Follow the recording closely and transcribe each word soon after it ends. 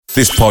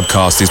This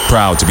podcast is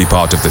proud to be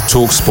part of the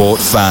TalkSport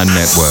Fan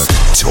Network.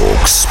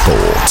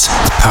 TalkSport.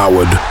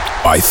 Powered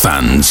by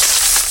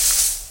fans.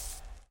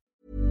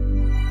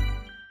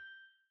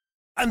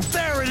 And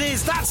there it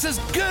is, that's as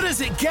good as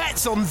it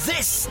gets on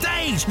this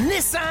stage.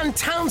 Nissan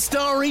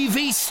Townstar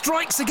EV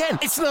strikes again.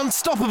 It's an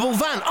unstoppable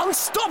van,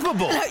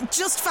 unstoppable.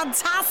 Just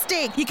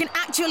fantastic. You can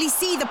actually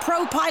see the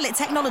Pro Pilot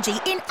technology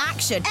in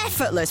action.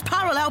 Effortless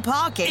parallel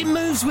parking. It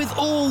moves with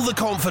all the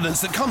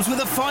confidence that comes with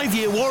a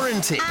 5-year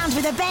warranty. And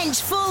with a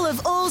bench full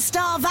of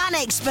all-star van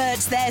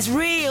experts, there's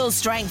real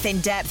strength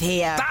in depth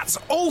here. That's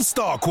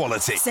all-star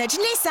quality. Search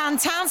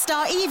Nissan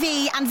Townstar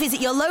EV and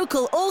visit your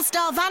local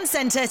all-star van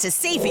centre to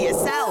see for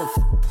yourself.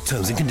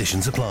 Terms and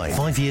conditions apply.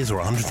 5 years or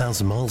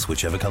 100,000 miles,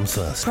 whichever comes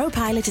first.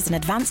 ProPilot is an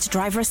advanced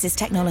driver assist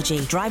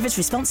technology. Driver's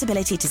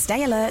responsibility to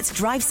stay alert,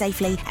 drive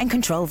safely, and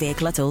control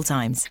vehicle at all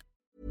times.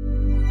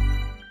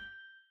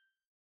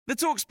 The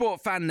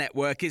TalkSport Fan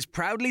Network is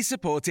proudly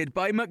supported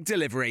by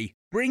McDelivery,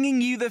 bringing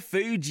you the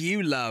food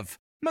you love.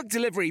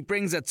 McDelivery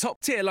brings a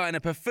top-tier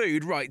lineup of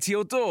food right to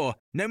your door.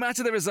 No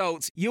matter the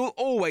result, you'll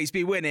always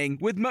be winning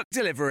with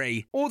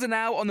McDelivery. Order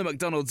now on the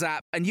McDonald's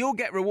app and you'll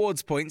get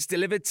rewards points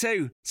delivered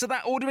too. So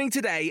that ordering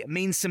today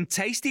means some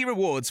tasty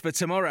rewards for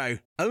tomorrow.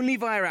 Only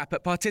via app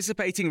at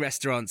participating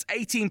restaurants.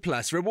 18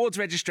 plus. Rewards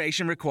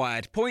registration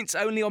required. Points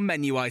only on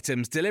menu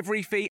items.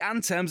 Delivery fee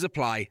and terms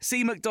apply.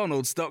 See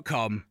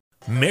mcdonalds.com.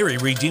 Mary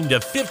redeemed a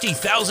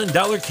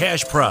 $50,000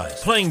 cash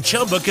prize playing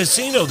Chumba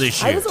Casino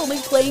this year. I was only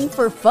playing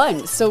for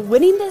fun, so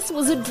winning this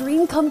was a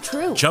dream come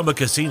true. Chumba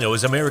Casino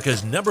is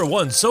America's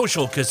 #1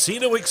 social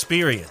casino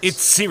experience.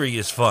 It's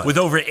serious fun. With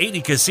over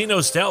 80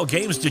 casino-style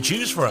games to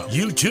choose from,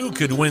 you too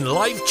could win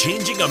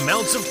life-changing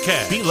amounts of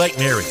cash. Be like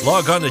Mary.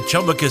 Log on to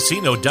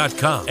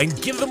ChumbaCasino.com and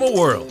give them a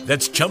whirl.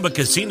 That's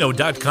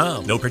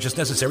ChumbaCasino.com. No purchase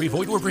necessary.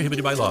 Void or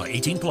prohibited by law.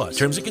 18 plus.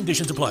 Terms and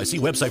conditions apply. See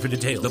website for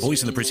details. The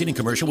voice in the preceding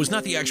commercial was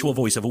not the actual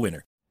voice of a winner.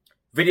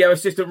 Video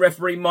assistant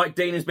referee Mike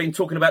Dean has been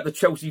talking about the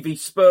Chelsea v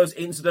Spurs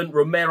incident,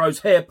 Romero's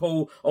hair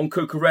pull on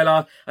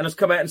Cucurella, and has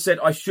come out and said,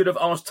 I should have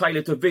asked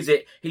Taylor to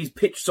visit his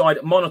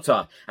pitch-side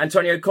monitor.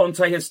 Antonio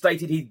Conte has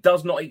stated he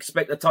does not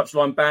expect a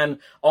touchline ban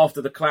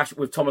after the clash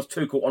with Thomas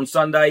Tuchel on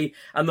Sunday.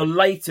 And the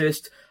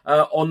latest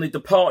on the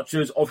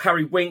departures of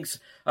Harry Winks,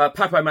 Pape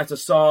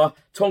Sarr,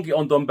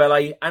 Tanguy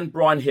Ndombele and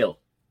Bryan Hill.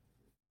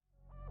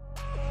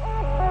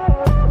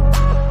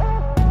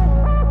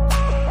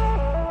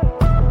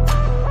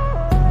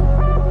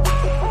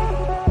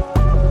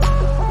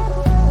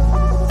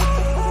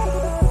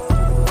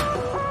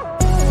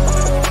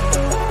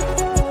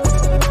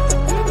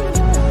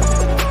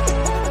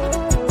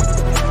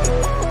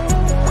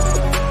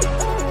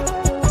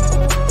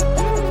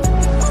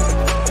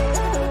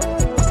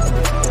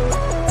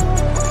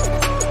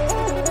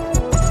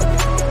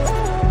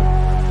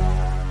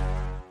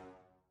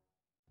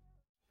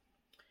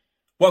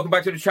 Welcome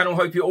back to the channel.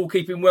 Hope you're all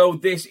keeping well.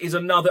 This is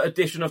another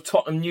edition of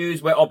Tottenham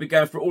News, where I'll be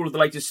going through all of the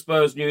latest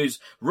Spurs news,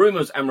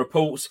 rumours and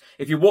reports.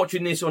 If you're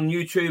watching this on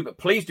YouTube,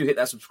 please do hit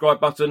that subscribe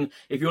button.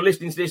 If you're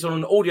listening to this on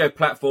an audio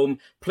platform,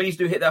 please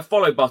do hit that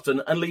follow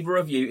button and leave a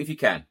review if you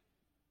can.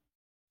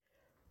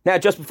 Now,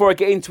 just before I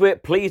get into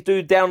it, please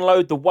do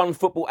download the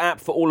OneFootball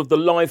app for all of the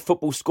live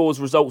football scores,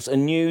 results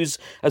and news,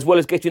 as well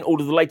as getting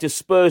all of the latest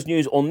Spurs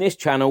news on this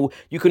channel.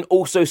 You can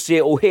also see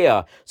it all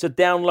here. So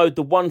download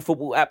the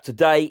OneFootball app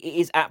today. It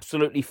is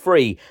absolutely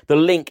free. The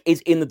link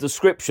is in the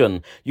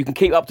description. You can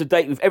keep up to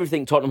date with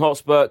everything Tottenham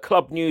Hotspur,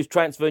 club news,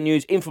 transfer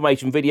news,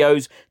 information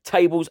videos,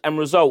 tables and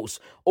results.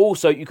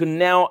 Also, you can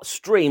now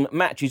stream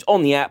matches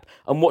on the app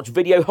and watch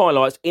video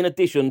highlights in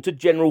addition to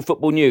general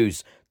football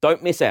news.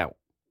 Don't miss out.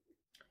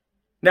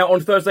 Now,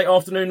 on Thursday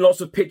afternoon, lots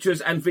of pictures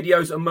and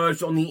videos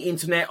emerged on the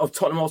internet of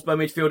Tottenham Hotspur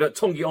midfielder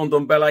Tanguy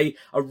Ndombele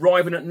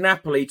arriving at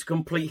Napoli to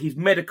complete his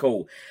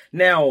medical.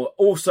 Now,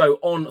 also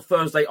on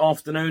Thursday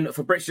afternoon,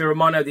 Fabrizio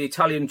Romano, the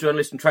Italian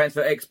journalist and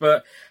transfer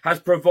expert,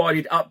 has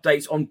provided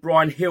updates on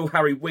Bryan Hill,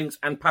 Harry Winks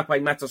and Pape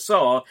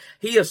Sarr.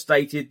 He has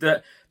stated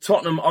that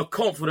Tottenham are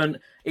confident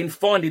in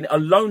finding a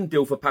loan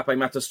deal for Pape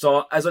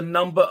Sarr, as a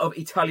number of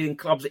Italian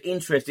clubs are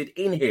interested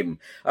in him.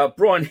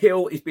 Bryan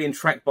Hill is being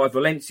tracked by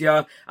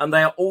Valencia, and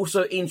they are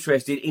also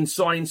interested in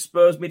signing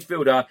Spurs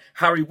midfielder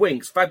Harry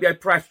Winks. Fabio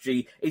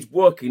Paratici is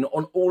working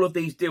on all of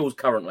these deals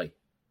currently.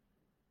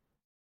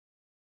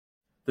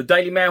 The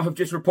Daily Mail have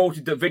just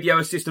reported that video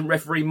assistant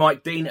referee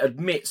Mike Dean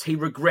admits he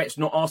regrets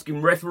not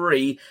asking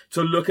referee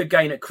to look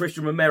again at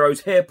Christian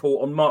Romero's hair pull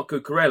on Marc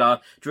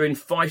Cucurella during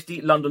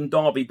feisty London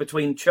derby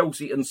between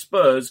Chelsea and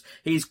Spurs.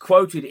 He is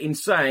quoted in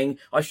saying,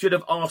 I should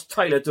have asked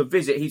Taylor to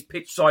visit his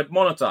pitch-side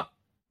monitor.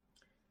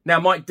 Now,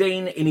 Mike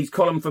Dean, in his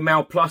column for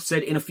Mail Plus,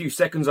 said, in a few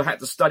seconds I had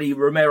to study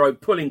Romero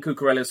pulling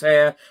Cucurella's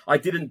hair. I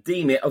didn't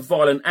deem it a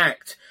violent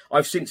act.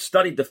 I've since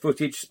studied the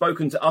footage,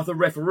 spoken to other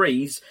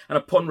referees, and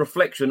upon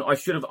reflection, I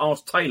should have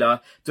asked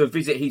Taylor to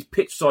visit his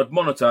pitch-side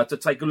monitor to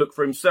take a look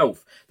for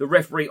himself. The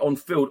referee on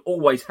field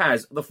always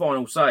has the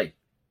final say.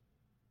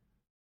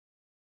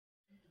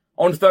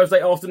 On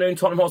Thursday afternoon,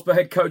 Tottenham Hotspur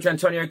head coach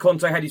Antonio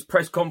Conte had his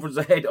press conference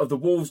ahead of the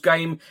Wolves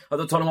game at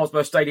the Tottenham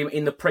Hotspur Stadium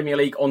in the Premier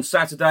League on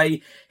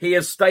Saturday. He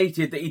has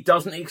stated that he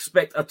doesn't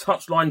expect a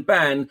touchline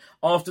ban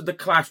after the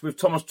clash with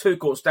Thomas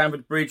Tuchel at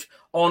Stamford Bridge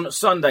on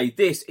Sunday.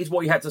 This is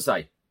what he had to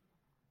say.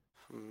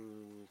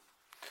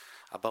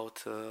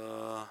 About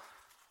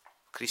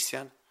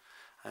Christian,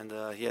 and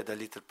he had a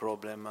little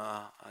problem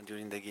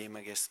during the game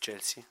against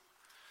Chelsea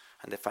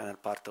and the final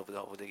part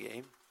of the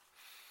game.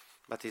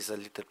 But it's a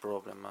little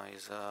problem.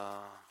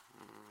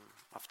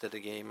 After the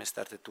game, I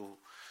started to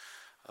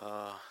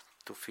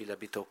feel a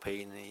bit of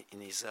pain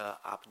in his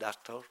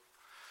abductor,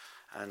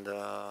 and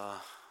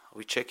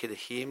we checked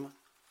him.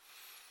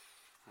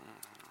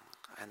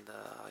 And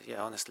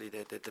honestly,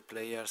 the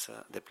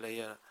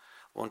player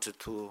wanted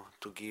to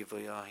give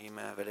him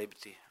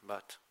availability,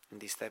 but in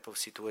this type of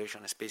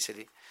situation,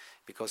 especially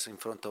because in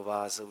front of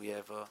us we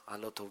have a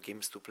lot of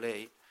games to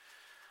play.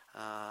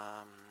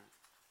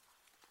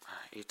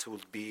 It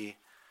would be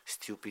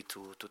stupid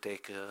to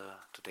take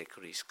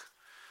risk,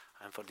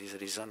 and for this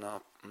reason,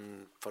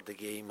 for the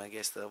game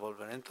against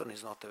Wolverhampton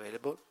is not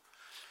available.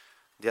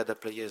 The other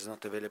player is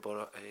not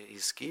available.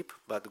 Is Skip,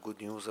 but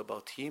good news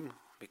about him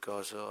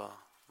because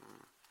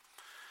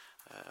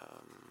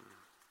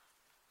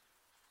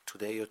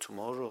today or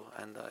tomorrow,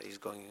 and he's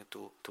going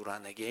to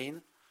run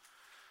again,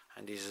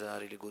 and this is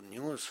really good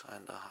news.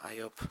 And I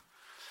hope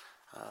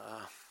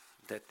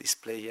that this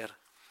player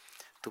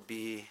to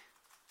be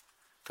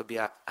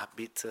a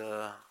bit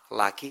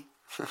lucky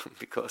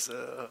because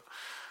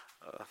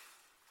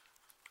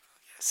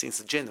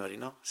since January,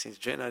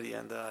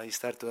 and he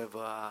started to have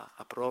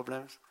a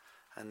problems,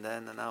 and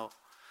then now,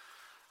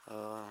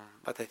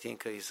 but I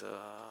think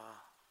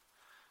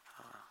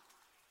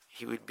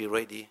he will be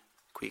ready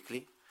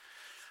quickly.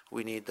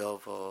 We need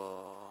of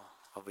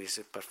his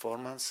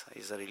performance.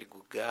 He's a really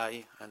good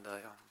guy, and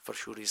for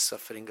sure he's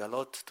suffering a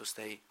lot to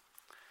stay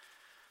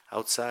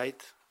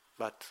outside,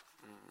 but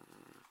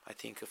I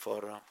think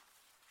for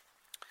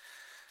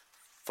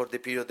the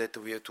period that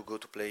we have to go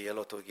to play a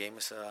lot of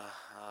games,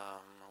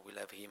 we'll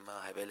have him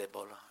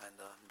available, and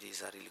this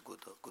is a really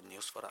good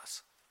news for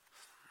us.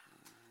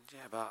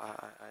 Yeah, but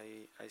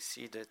I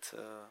see that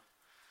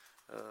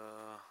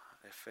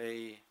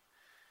FA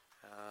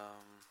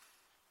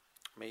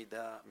made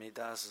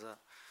us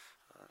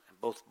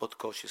both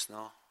coaches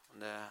now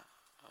the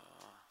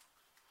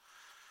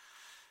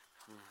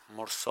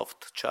more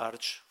soft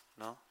charge,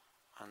 no,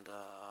 and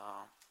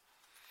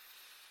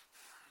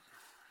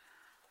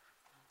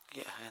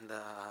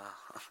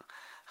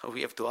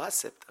we have to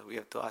accept,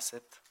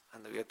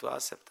 and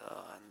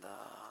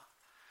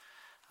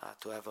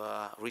to have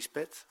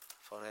respect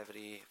for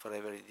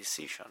every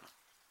decision.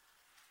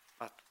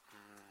 But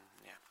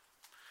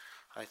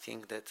I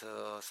think that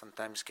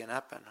sometimes can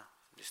happen.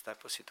 This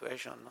type of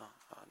situation.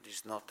 This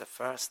is not the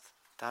first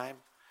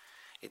time.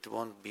 It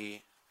won't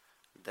be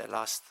the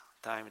last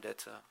time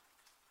that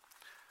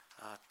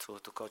two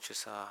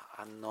coaches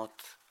are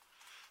not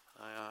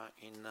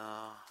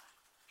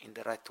in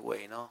the right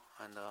way, no,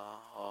 and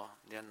or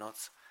they are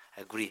not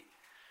agree.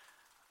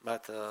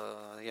 But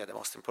the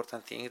most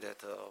important thing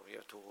that we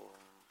have to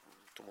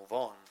move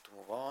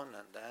on,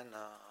 and then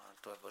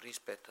to have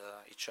respect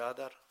each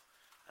other.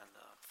 And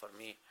for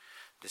me,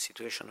 the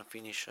situation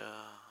finish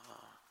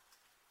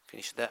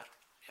there.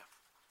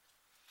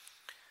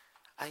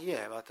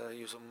 Yeah. But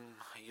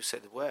you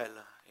said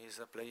well. He's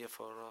a player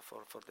for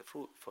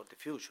the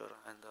future,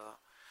 and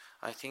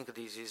I think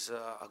this is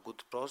a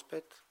good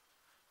prospect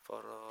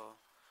for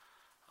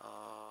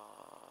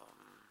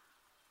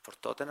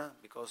Tottenham,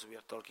 because we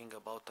are talking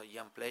about a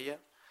young player.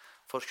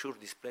 For sure,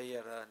 this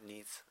player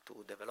needs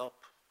to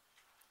develop,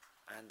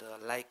 and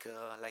like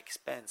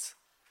Spence,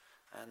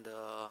 and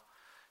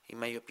in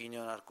my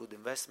opinion, are good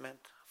investment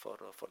for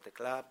the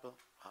club.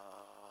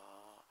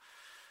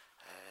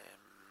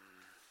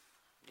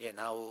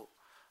 Now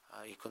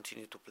he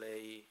continues to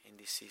play in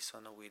this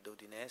season with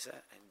Udinese,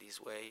 and this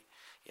way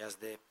he has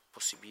the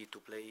possibility to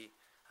play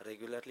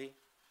regularly.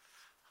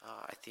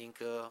 I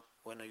think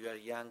when you are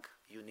young,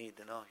 you need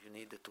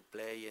to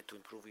play and to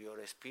improve your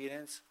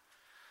experience.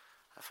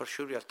 For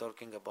sure, we are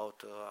talking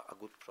about a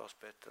good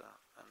prospect,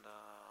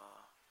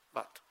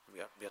 but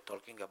we are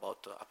talking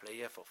about a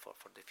player for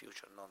the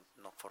future,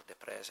 not for the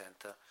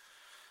present.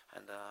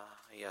 And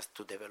he has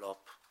to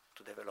develop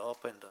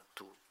and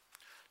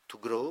to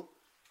grow,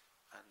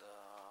 and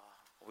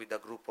with a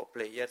group of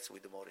players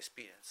with more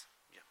experience.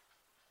 Yeah.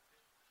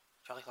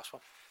 Charlie, last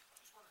one.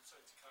 Just wanted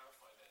to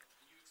clarify then,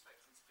 are you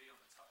expecting to be on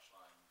the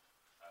touchline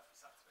for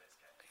Saturday's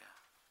game? Yeah.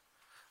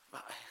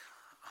 But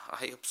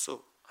I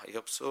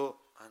hope so,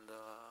 and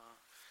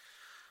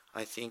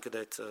I think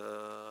that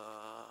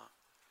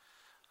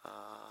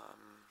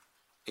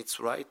it's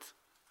right.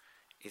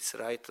 It's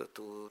right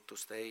to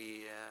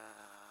stay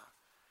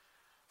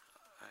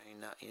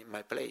in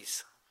my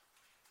place.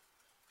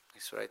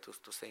 It's right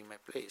to stay in my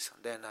place.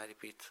 Then I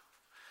repeat,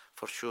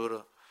 for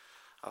sure,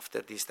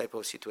 after this type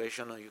of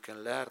situation, you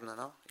can learn.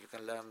 You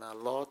can learn a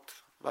lot.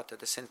 But at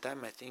the same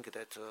time, I think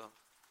that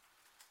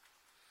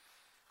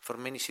for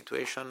many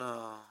situations,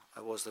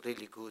 I was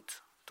really good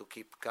to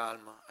keep calm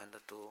and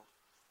to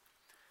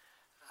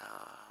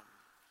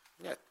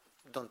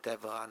don't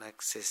have an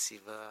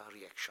excessive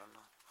reaction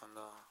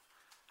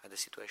at the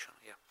situation.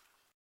 Yeah.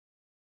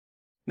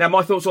 Now,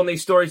 my thoughts on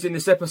these stories in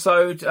this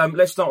episode.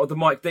 Let's start with the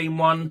Mike Dean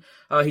one.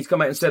 He's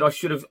come out and said, I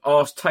should have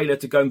asked Taylor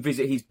to go and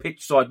visit his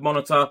pitch side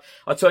monitor.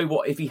 I tell you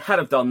what, if he had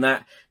have done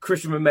that,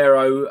 Christian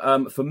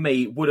Romero, for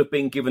me, would have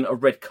been given a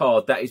red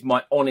card. That is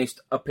my honest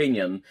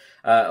opinion,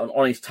 an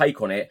honest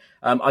take on it.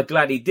 I'm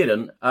glad he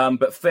didn't,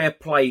 but fair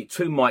play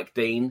to Mike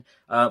Dean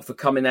for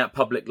coming out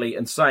publicly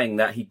and saying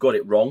that he got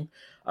it wrong.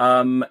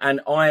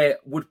 And I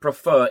would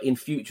prefer in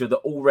future that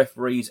all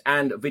referees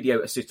and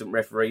video assistant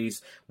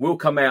referees will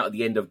come out at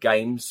the end of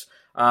games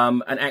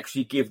and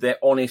actually give their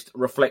honest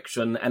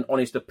reflection and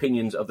honest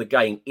opinions of the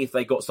game if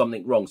they got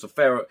something wrong. So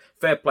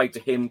fair play to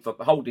him for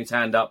holding his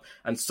hand up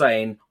and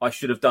saying, I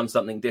should have done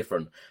something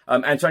different.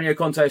 Antonio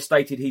Conte has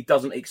stated he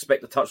doesn't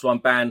expect a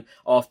touchline ban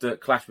after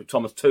clash with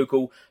Thomas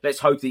Tuchel. Let's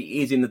hope that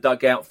he is in the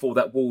dugout for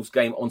that Wolves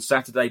game on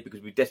Saturday,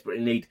 because we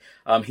desperately need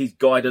his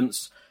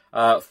guidance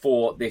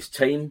for this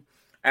team.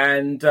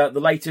 And the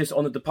latest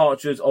on the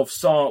departures of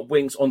Sarr,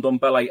 Winks,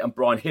 Ndombele and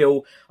Bryan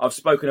Hill. I've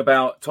spoken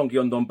about Tanguy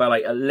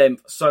Ndombele at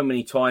length so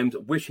many times.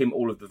 Wish him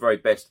all of the very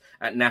best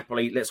at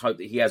Napoli. Let's hope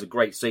that he has a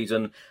great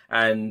season.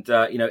 And,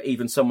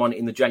 even someone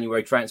in the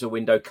January transfer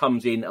window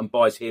comes in and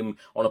buys him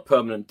on a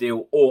permanent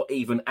deal, or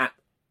even at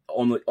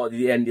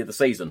the end of the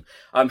season.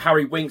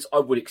 Harry Winks, I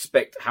would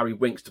expect Harry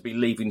Winks to be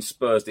leaving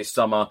Spurs this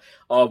summer.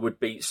 I would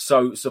be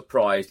so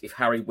surprised if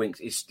Harry Winks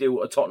is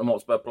still a Tottenham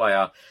Hotspur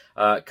player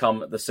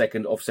come the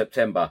 2nd of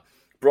September.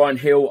 Bryan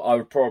Hill, I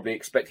would probably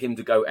expect him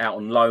to go out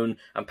on loan.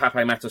 And Pape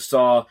Matar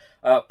Sarr,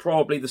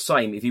 probably the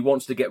same. If he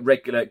wants to get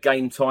regular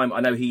game time, I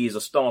know he is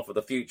a star for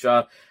the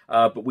future,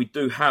 but we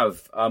do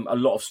have a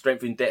lot of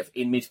strength in depth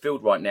in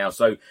midfield right now.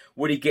 So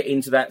would he get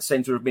into that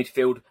centre of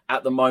midfield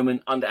at the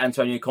moment under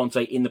Antonio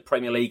Conte in the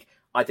Premier League?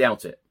 I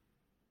doubt it.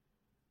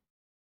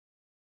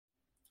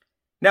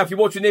 Now, if you're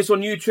watching this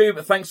on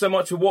YouTube, thanks so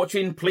much for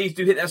watching. Please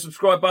do hit that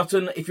subscribe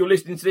button. If you're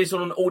listening to this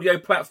on an audio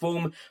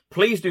platform,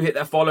 please do hit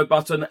that follow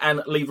button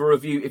and leave a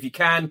review if you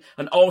can.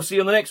 And I'll see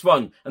you on the next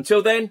one.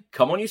 Until then,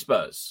 come on you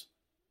Spurs.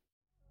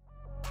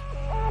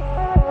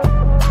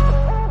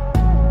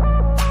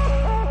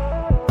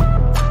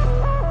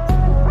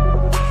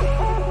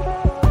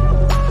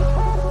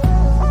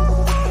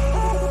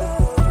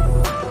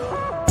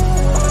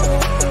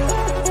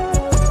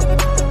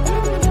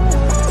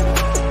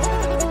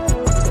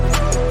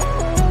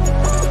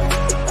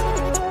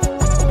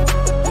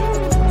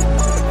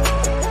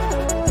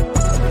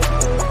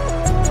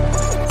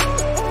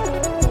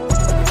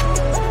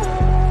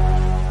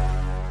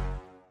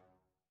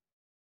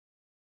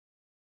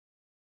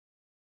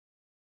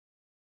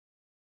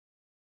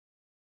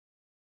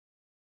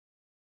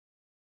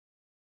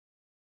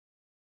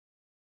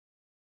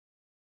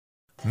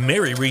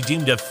 Mary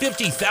redeemed a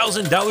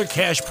 $50,000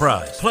 cash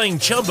prize playing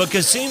Chumba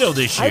Casino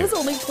this year. I was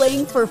only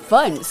playing for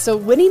fun, so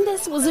winning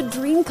this was a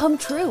dream come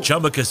true.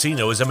 Chumba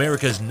Casino is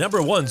America's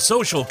 #1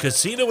 social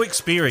casino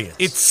experience.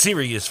 It's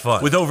serious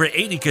fun. With over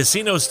 80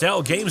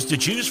 casino-style games to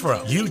choose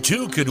from, you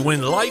too could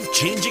win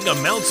life-changing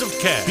amounts of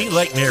cash. Be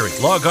like Mary.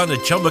 Log on to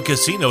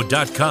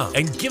ChumbaCasino.com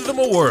and give them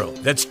a whirl.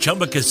 That's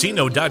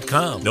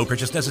ChumbaCasino.com. No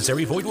purchase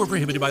necessary. Void where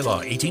prohibited by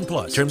law.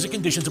 18+. Terms and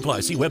conditions apply.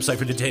 See website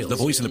for details. The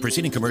voice in the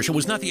preceding commercial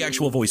was not the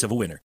actual voice of a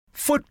winner.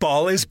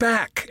 Football is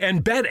back,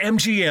 and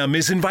BetMGM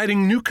is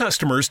inviting new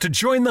customers to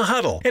join the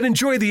huddle and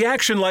enjoy the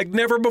action like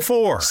never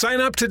before.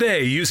 Sign up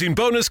today using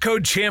bonus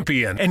code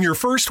CHAMPION, and your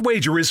first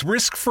wager is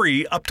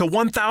risk-free up to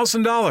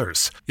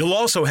 $1,000. You'll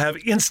also have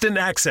instant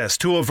access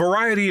to a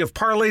variety of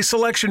parlay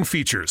selection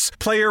features,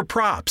 player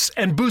props,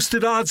 and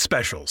boosted odds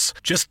specials.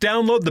 Just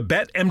download the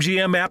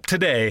BetMGM app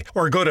today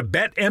or go to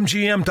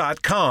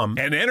BetMGM.com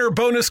and enter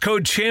bonus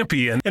code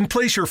CHAMPION and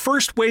place your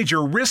first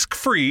wager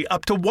risk-free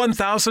up to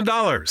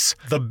 $1,000.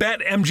 The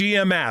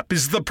BetMGM app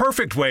is the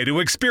perfect way to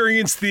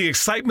experience the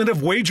excitement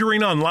of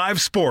wagering on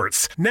live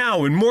sports,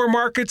 now in more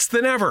markets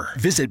than ever.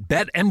 Visit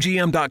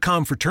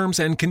BetMGM.com for terms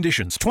and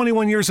conditions.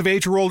 21 years of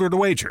age or older to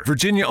wager.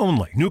 Virginia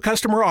only. New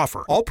customer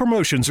offer. All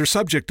promotions are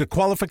subject to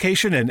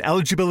qualification and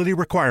eligibility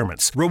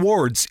requirements.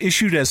 Rewards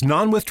issued as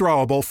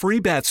non-withdrawable free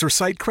bets or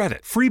site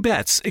credit. Free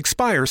bets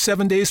expire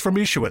 7 days from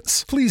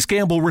issuance. Please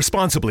gamble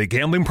responsibly.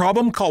 Gambling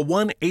problem? Call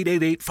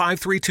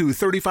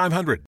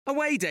 1-888-532-3500.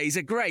 Away days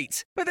are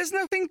great, but there's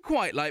nothing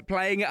quite like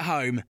playing at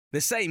home.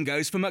 The same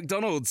goes for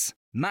McDonald's.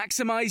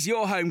 Maximise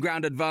your home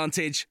ground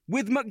advantage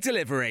with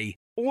McDelivery.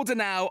 Order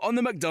now on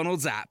the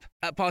McDonald's app.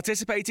 At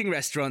participating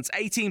restaurants,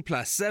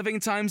 18+, serving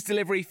times,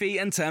 delivery fee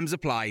and terms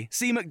apply.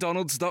 See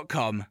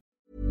mcdonalds.com.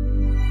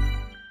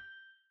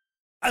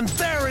 And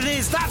there it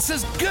is, that's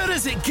as good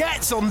as it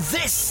gets on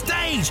this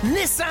stage.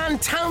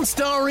 Nissan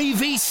Townstar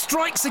EV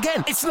strikes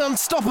again. It's an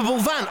unstoppable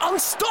van,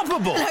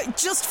 unstoppable.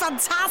 Just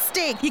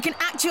fantastic. You can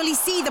actually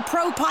see the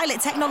Pro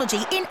Pilot technology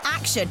in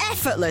action.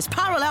 Effortless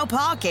parallel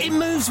parking. It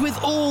moves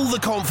with all the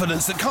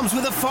confidence that comes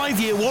with a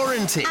 5-year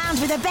warranty. And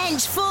with a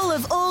bench full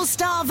of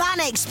all-star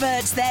van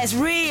experts, there's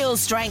real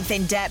strength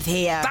in depth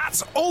here.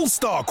 That's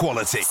all-star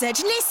quality.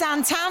 Search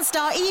Nissan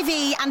Townstar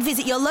EV and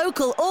visit your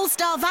local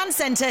all-star van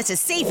centre to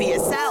see for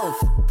yourself.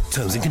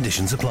 Terms and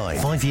conditions apply.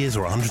 5 years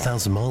or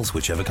 100,000 miles,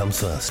 whichever comes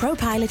first. Pro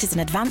Pilot is an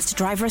advanced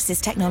driver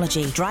assist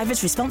technology.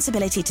 Driver's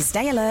responsibility to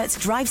stay alert,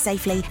 drive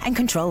safely and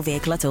control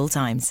vehicle at all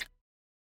times.